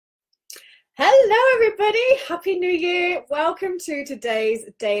Hello, everybody. Happy New Year. Welcome to today's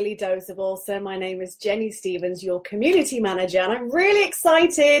Daily Dose of Awesome. My name is Jenny Stevens, your community manager, and I'm really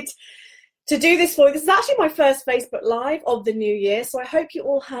excited to do this for you. This is actually my first Facebook Live of the new year, so I hope you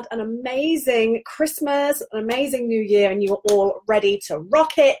all had an amazing Christmas, an amazing New Year, and you're all ready to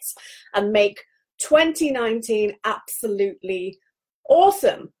rock it and make 2019 absolutely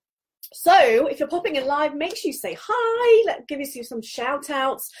awesome. So if you're popping in live, make sure you say hi, give you some shout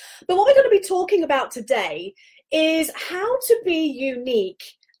outs. But what we're going to be talking about today is how to be unique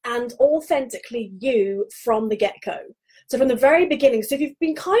and authentically you from the get-go. So from the very beginning. So if you've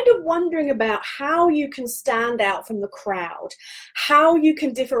been kind of wondering about how you can stand out from the crowd, how you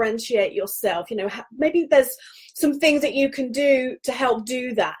can differentiate yourself, maybe there's some things that you can do to help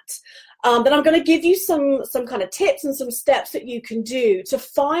do that. Then I'm going to give you some kind of tips and some steps that you can do to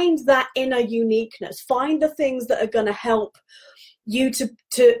find that inner uniqueness, find the things that are going to help you to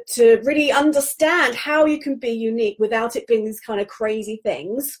really understand how you can be unique without it being these kind of crazy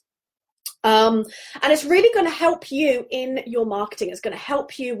things. And it's really going to help you in your marketing. It's going to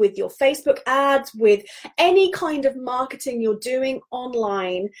help you with your Facebook ads, with any kind of marketing you're doing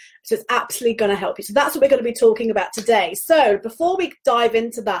online. So it's absolutely going to help you. So that's what we're going to be talking about today. So before we dive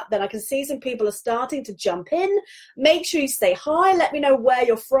into that, then I can see some people are starting to jump in. Make sure you say hi. Let me know where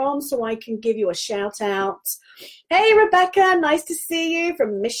you're from so I can give you a shout out. Hey, Rebecca, nice to see you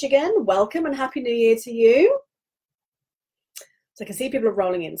from Michigan. Welcome and Happy New Year to you. So I can see people are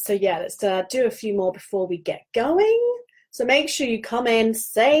rolling in. So yeah, let's do a few more before we get going. So make sure you come in,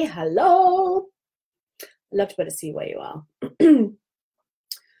 say hello. I'd love to be able to see where you are.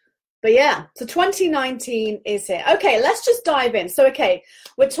 But yeah, so 2019 is here. Okay, let's just dive in. So, okay,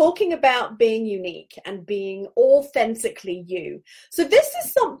 we're talking about being unique and being authentically you. So this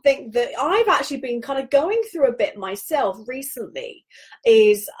is something that I've actually been kind of going through a bit myself recently,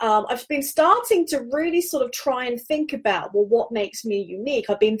 is I've been starting to really sort of try and think about, well, what makes me unique?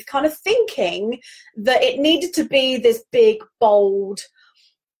 I've been kind of thinking that it needed to be this big, bold,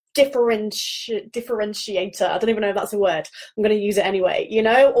 differentiator. I don't even know if that's a word. I'm going to use it anyway,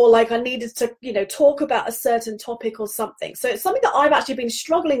 or like I needed to, talk about a certain topic or something. So it's something that I've actually been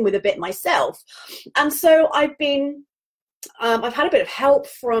struggling with a bit myself. And so I've had a bit of help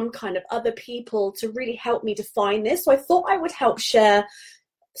from kind of other people to really help me define this. So I thought I would help share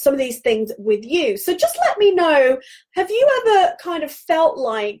some of these things with you. So just let me know, have you ever kind of felt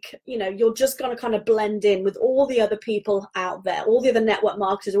like, you're just going to kind of blend in with all the other people out there, all the other network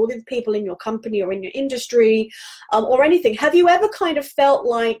marketers, all the other people in your company or in your industry, or anything? Have you ever kind of felt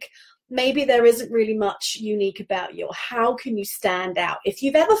like maybe there isn't really much unique about you? Or how can you stand out? If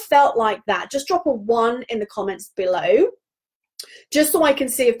you've ever felt like that, just drop a 1 in the comments below, just so I can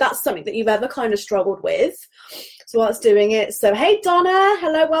see if that's something that you've ever kind of struggled with. So while it's doing it, so hey Donna,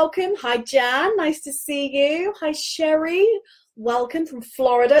 hello, welcome. Hi Jan, nice to see you. Hi Sherry, welcome from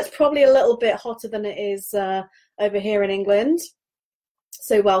Florida. It's probably a little bit hotter than it is over here in England.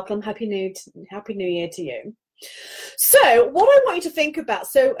 So welcome, Happy New Year to you. So what I want you to think about,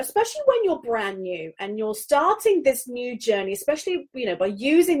 so especially when you're brand new and you're starting this new journey, especially, by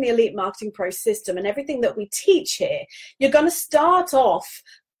using the Elite Marketing Pro system and everything that we teach here, you're going to start off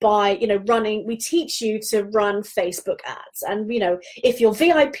by, we teach you to run Facebook ads. And, if you're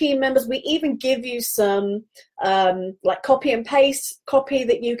VIP members, we even give you some like copy and paste copy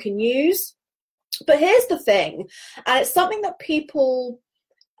that you can use. But here's the thing, and it's something that people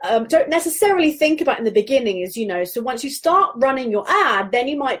don't necessarily think about in the beginning is, so once you start running your ad, then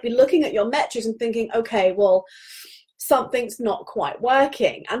you might be looking at your metrics and thinking, okay, well, something's not quite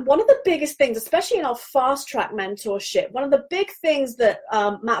working. And one of the biggest things, especially in our fast track mentorship, one of the big things that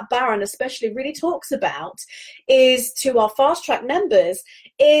Matt Barron especially really talks about is to our fast track members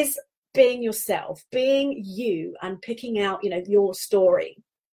is being yourself, being you, and picking out, your story.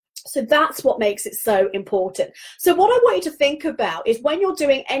 So that's what makes it so important. So what I want you to think about is when you're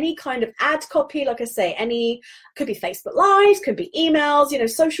doing any kind of ad copy, like I say, could be Facebook Lives, could be emails,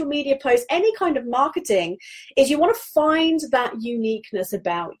 social media posts, any kind of marketing, is you want to find that uniqueness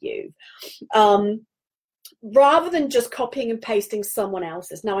about you. Rather than just copying and pasting someone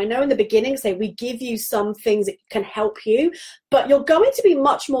else's. Now, I know in the beginning, we give you some things that can help you, but you're going to be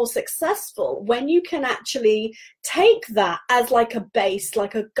much more successful when you can actually take that as like a base,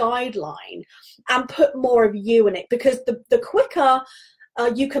 like a guideline, and put more of you in it. Because the quicker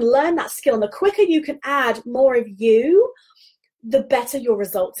you can learn that skill and the quicker you can add more of you, the better your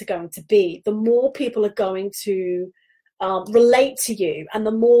results are going to be. The more people are going to relate to you, and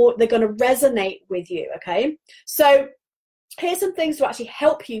the more they're going to resonate with you. Okay, so here's some things to actually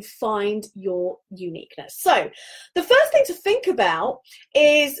help you find your uniqueness. So the first thing to think about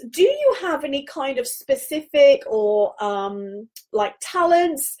is, do you have any kind of specific or like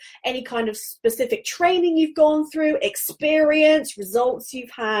talents, any kind of specific training you've gone through, experience, results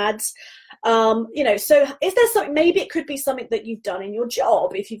you've had? You know, so if there's something, maybe it could be something that you've done in your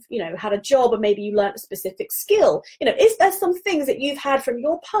job. If you've, you know, had a job, or maybe you learned a specific skill, you know, is there some things that you've had from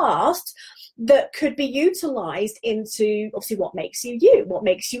your past that could be utilized into obviously what makes you you, what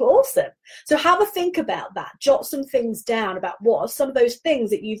makes you awesome? So have a think about that. Jot some things down about what are some of those things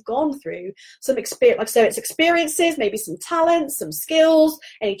that you've gone through, some experience, like so it's experiences, maybe some talents, some skills,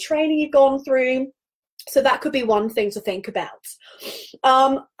 any training you've gone through. So that could be one thing to think about.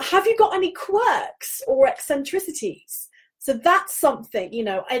 Have you got any quirks or eccentricities? So that's something, you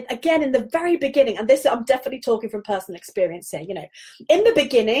know, and again, in the very beginning, and this, I'm definitely talking from personal experience here, you know, in the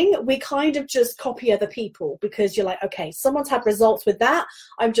beginning, we kind of just copy other people because you're like, okay, someone's had results with that,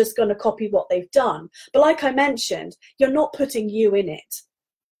 I'm just going to copy what they've done. But like I mentioned, you're not putting you in it.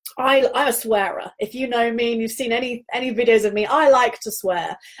 I'm a swearer. If you know me and you've seen any videos of me, I like to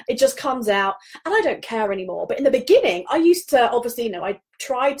swear. It just comes out and I don't care anymore. But in the beginning, I used to, obviously, you know, I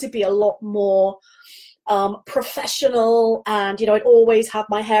tried to be a lot more professional, and, you know, I'd always have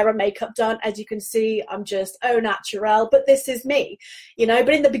my hair and makeup done. As you can see, I'm just au naturel, but this is me, you know.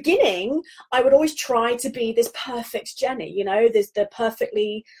 But in the beginning, I would always try to be this perfect Jenny, you know, the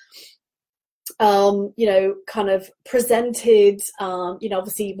perfectly you know, kind of presented, you know,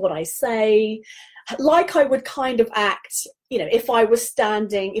 obviously what I say, like I would kind of act, you know, if I was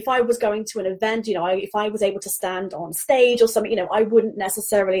going to an event, you know, if I was able to stand on stage or something, you know, I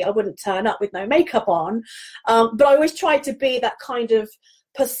wouldn't turn up with no makeup on. But I always tried to be that kind of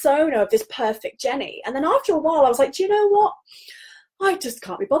persona of this perfect Jenny. And then after a while, I was like, do you know what? I just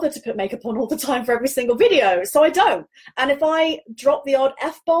can't be bothered to put makeup on all the time for every single video, so I don't. And if I drop the odd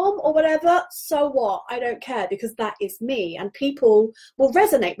F-bomb or whatever, so what? I don't care, because that is me, and people will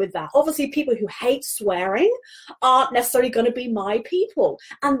resonate with that. Obviously, people who hate swearing aren't necessarily going to be my people,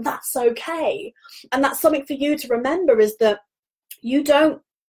 and that's okay. And that's something for you to remember, is that you don't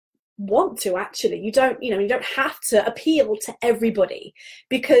want to, actually, you don't have to appeal to everybody,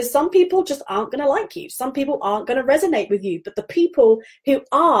 because some people just aren't going to like you, some people aren't going to resonate with you. But the people who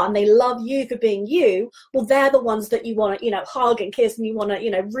are, and they love you for being you, well, they're the ones that you want to, you know, hug and kiss, and you want to,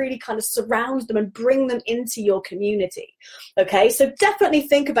 you know, really kind of surround them and bring them into your community. Okay, so definitely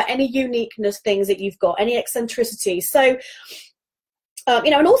think about any uniqueness things that you've got, any eccentricity. So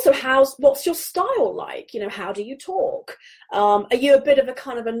you know, and also what's your style like? You know, how do you talk? Are you a bit of a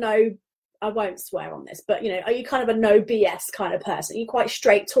kind of a no, I won't swear on this, but, you know, are you kind of a no BS kind of person? Are you quite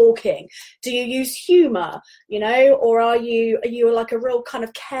straight talking? Do you use humor, you know, or are you like a real kind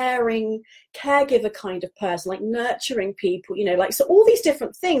of caring caregiver kind of person, like nurturing people, you know, like, so all these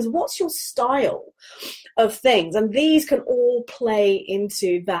different things. What's your style of things? And these can all play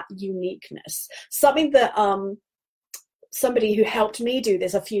into that uniqueness. Something that, somebody who helped me do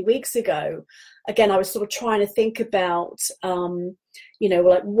this a few weeks ago, again, I was sort of trying to think about, you know,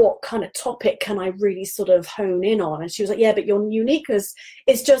 like, what kind of topic can I really sort of hone in on? And she was like, yeah, but your uniqueness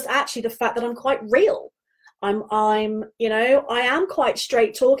is just actually the fact that I'm quite real. I'm, you know, I am quite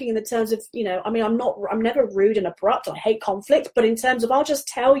straight talking in the terms of, you know, I mean, I'm never rude and abrupt. I hate conflict, but in terms of, I'll just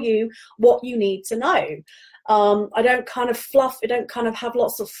tell you what you need to know. I don't kind of fluff. I don't kind of have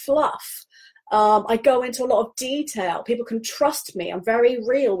lots of fluff. I go into a lot of detail. People can trust me. I'm very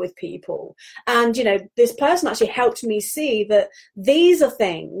real with people. And, you know, this person actually helped me see that these are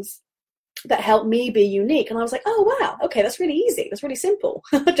things that help me be unique. And I was like, oh, wow, okay, that's really easy. That's really simple.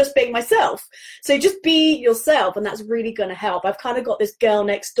 Just being myself. So just be yourself, and that's really going to help. I've kind of got this girl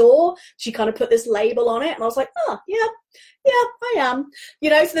next door. She kind of put this label on it, and I was like, oh, yeah, I am. You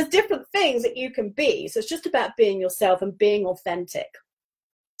know, so there's different things that you can be. So it's just about being yourself and being authentic.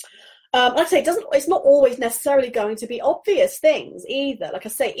 Like I say, it's not always necessarily going to be obvious things either. Like I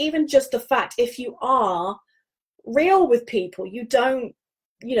say, even just the fact, if you are real with people, you don't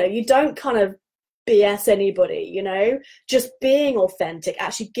kind of BS anybody, you know, just being authentic,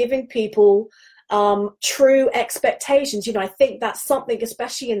 actually giving people true expectations. You know, I think that's something,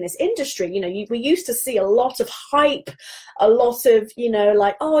 especially in this industry, you know, we used to see a lot of hype, a lot of, you know,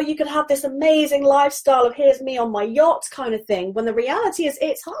 like, oh, you could have this amazing lifestyle of here's me on my yacht kind of thing, when the reality is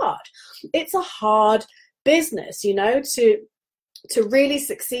it's hard. It's a hard business, you know, to really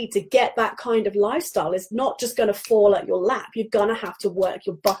succeed, to get that kind of lifestyle is not just going to fall at your lap. You're going to have to work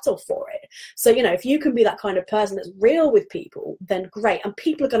your butt off for it. So, you know, if you can be that kind of person that's real with people, then great. And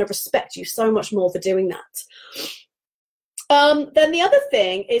people are going to respect you so much more for doing that. Then the other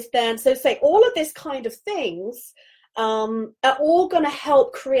thing is then, so say all of this kind of things, are all going to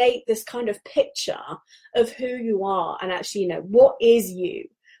help create this kind of picture of who you are. And actually, what is you?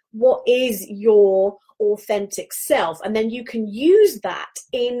 What is your authentic self? And then you can use that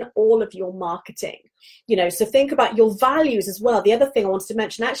in all of your marketing. So think about your values as well. The other thing I wanted to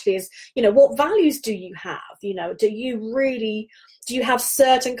mention actually is, what values do you have? Do you have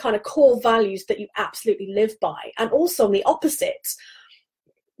certain kind of core values that you absolutely live by? And also on the opposite,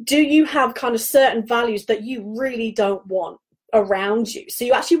 do you have kind of certain values that you really don't want around you? So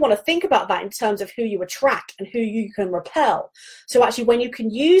you actually want to think about that in terms of who you attract and who you can repel. So actually, when you can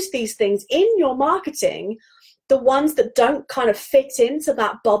use these things in your marketing, the ones that don't kind of fit into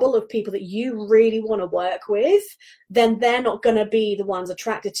that bubble of people that you really want to work with, then they're not going to be the ones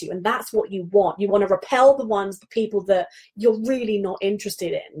attracted to you. And that's what you want. You want to repel the people that you're really not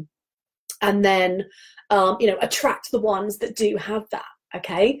interested in. And then, attract the ones that do have that.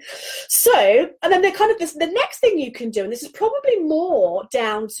 Okay, so, and then the next thing you can do, and this is probably more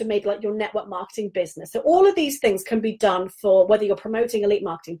down to maybe like your network marketing business. So all of these things can be done for whether you're promoting Elite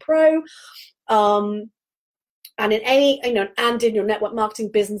Marketing Pro, and in and in your network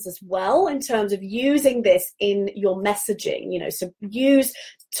marketing business as well, in terms of using this in your messaging. So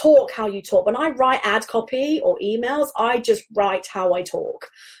talk how you talk. When I write ad copy or emails, I just write how I talk.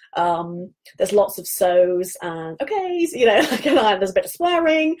 There's lots of so's and okays, there's a bit of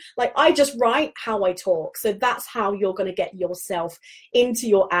swearing. Like, I just write how I talk. So that's how you're going to get yourself into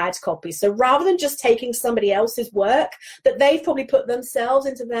your ad copy. So rather than just taking somebody else's work that they've probably put themselves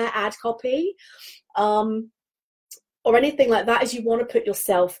into their ad copy, or anything like that, is you want to put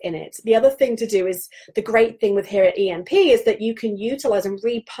yourself in it. The other thing to do is, the great thing with here at EMP is that you can utilize and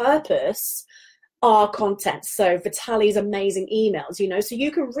repurpose our content. So Vitali's amazing emails, so you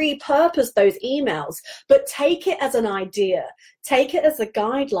can repurpose those emails, but take it as an idea, take it as a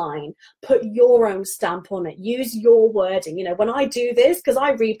guideline, put your own stamp on it, use your wording. When I do this, because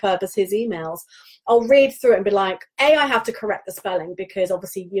I repurpose his emails, I'll read through it and be like, I have to correct the spelling, because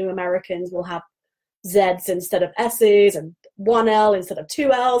obviously you Americans will have Z's instead of S's and one L instead of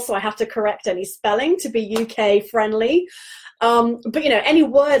two L's. So I have to correct any spelling to be UK friendly. But any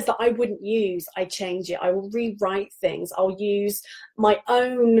words that I wouldn't use, I change it. I will rewrite things. I'll use my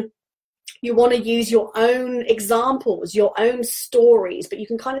own. You want to use your own examples, your own stories, but you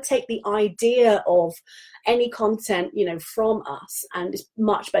can kind of take the idea of any content, from us, and it's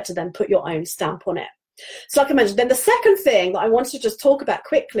much better than put your own stamp on it. So like I mentioned, then the second thing that I wanted to just talk about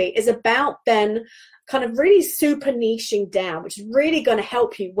quickly is about then kind of really super niching down, which is really going to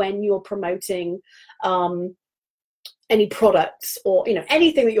help you when you're promoting any products or,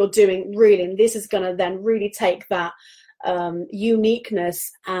 anything that you're doing, really. And this is going to then really take that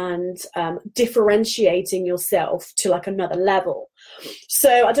uniqueness and differentiating yourself to like another level.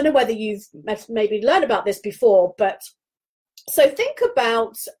 So I don't know whether you've maybe learned about this before, but so think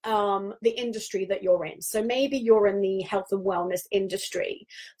about the industry that you're in. So maybe you're in the health and wellness industry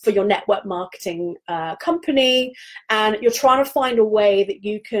for your network marketing company, and you're trying to find a way that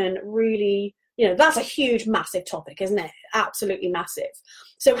you can really, that's a huge, massive topic, isn't it? Absolutely massive.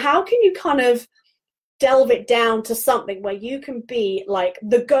 So how can you kind of delve it down to something where you can be like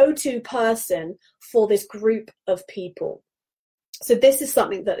the go-to person for this group of people? So this is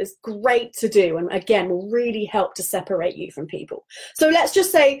something that is great to do, and again will really help to separate you from people. So let's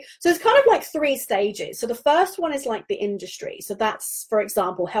just say, so it's kind of like 3 stages. So the first one is like the industry. So that's, for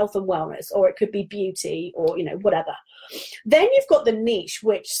example, health and wellness, or it could be beauty, or whatever. Then you've got the niche,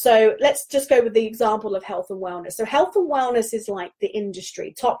 so let's just go with the example of health and wellness. So health and wellness is like the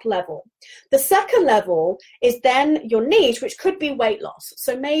industry, top level. The second level is then your niche, which could be weight loss.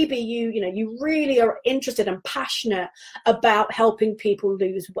 So maybe you really are interested and passionate about helping people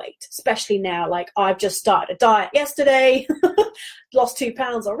lose weight, especially now. Like, I've just started a diet yesterday, lost 2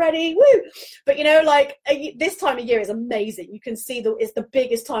 pounds already, woo! But this time of year is amazing. You can see that it's the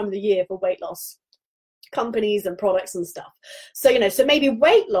biggest time of the year for weight loss companies and products and stuff. So so maybe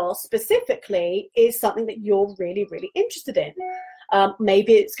weight loss specifically is something that you're really, really interested in.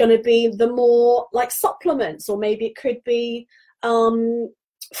 Maybe it's going to be the more like supplements, or maybe it could be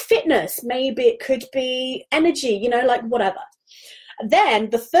fitness, maybe it could be energy, like whatever. Then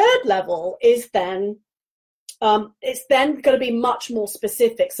the third level is then it's then going to be much more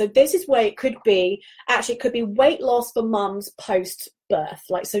specific. So this is where it could be weight loss for mums post birth,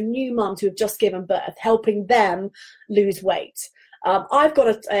 like, so new mums who have just given birth, helping them lose weight. I've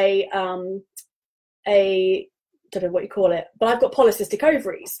got a don't know what you call it, but I've got polycystic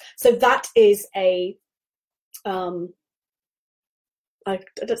ovaries. So that is a I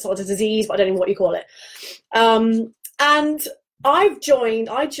don't know what a disease, but I don't know what you call it. And I joined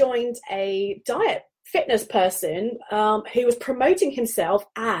a diet fitness person who was promoting himself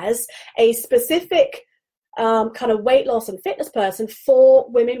as a specific kind of weight loss and fitness person for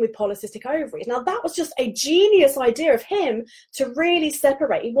women with polycystic ovaries. Now, that was just a genius idea of him to really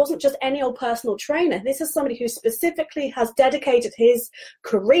separate. He wasn't just any old personal trainer. This is somebody who specifically has dedicated his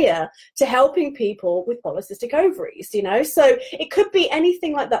career to helping people with polycystic ovaries, you know? So it could be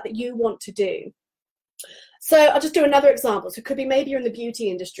anything like that that you want to do. So I'll just do another example. So it could be maybe you're in the beauty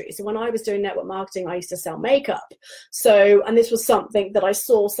industry. So when I was doing network marketing, I used to sell makeup. So, and this was something that I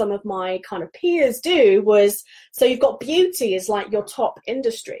saw some of my kind of peers do was, so you've got beauty is like your top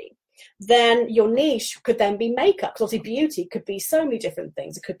industry. Then your niche could then be makeup. Because obviously beauty could be so many different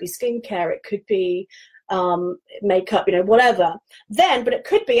things. It could be skincare. It could be makeup, you know, whatever. Then, but it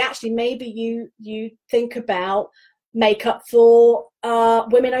could be actually maybe you think about makeup for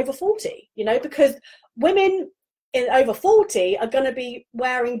women over 40, you know, because women over 40 are going to be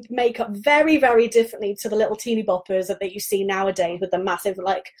wearing makeup very, very differently to the little teeny boppers that you see nowadays with the massive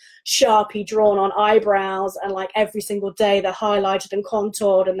like Sharpie drawn on eyebrows, and like every single day they're highlighted and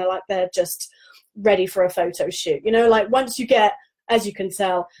contoured and they're just ready for a photo shoot. You know, like once you get, as you can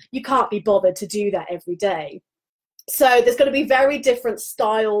tell, you can't be bothered to do that every day. So there's going to be very different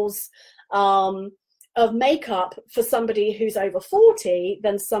styles of makeup for somebody who's over 40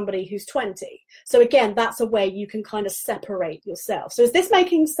 than somebody who's 20. So again, that's a way you can kind of separate yourself. So is this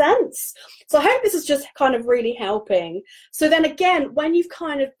making sense? So I hope this is just kind of really helping. So then again, when you've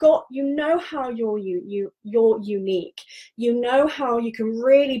kind of got, you know how you're unique, you know how you can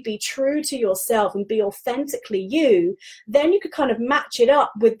really be true to yourself and be authentically you, then you could kind of match it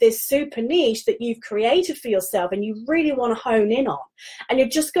up with this super niche that you've created for yourself and you really want to hone in on. And you're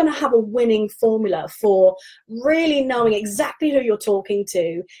just going to have a winning formula for really knowing exactly who you're talking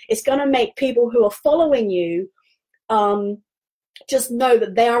to. It's going to make people who are following you just know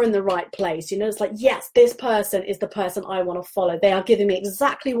that they are in the right place. You know, it's like, yes, this person is the person I want to follow. They are giving me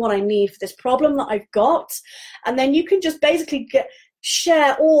exactly what I need for this problem that I've got. And then you can just basically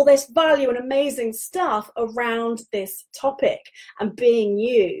share all this value and amazing stuff around this topic and being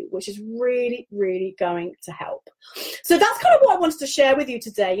you, which is really, really going to help. So that's kind of what I wanted to share with you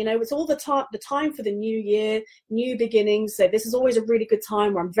today. You know, it's all the time for the new year, new beginnings. So this is always a really good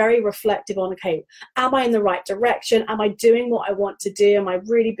time where I'm very reflective on, okay, am I in the right direction? Am I doing what I want to do? Am I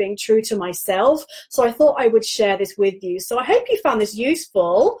really being true to myself? So I thought I would share this with you. So I hope you found this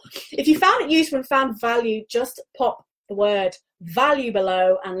useful. If you found it useful and found value, just pop the word value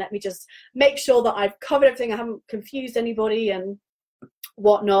below and let me just make sure that I've covered everything. I haven't confused anybody and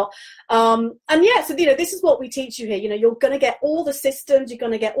whatnot. And yeah, so, you know, this is what we teach you here. You know, you're going to get all the systems, you're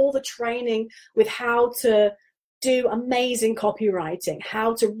going to get all the training with how to do amazing copywriting,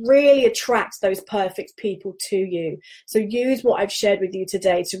 how to really attract those perfect people to you. So use what I've shared with you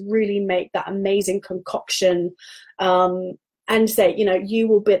today to really make that amazing concoction. And say, you know, you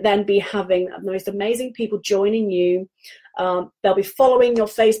will then be having the most amazing people joining you. They'll be following your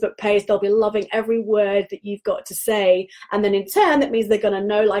Facebook page. They'll be loving every word that you've got to say. And then in turn, that means they're going to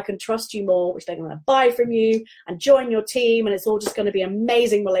know, like, and trust you more, which they're going to buy from you and join your team. And it's all just going to be an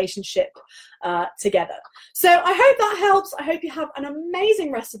amazing relationship together. So I hope that helps. I hope you have an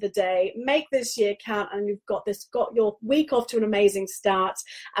amazing rest of the day. Make this year count, and you've got your week off to an amazing start.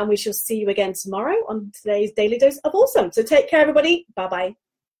 And we shall see you again tomorrow on today's Daily Dose of Awesome. So take care, everybody. Bye-bye.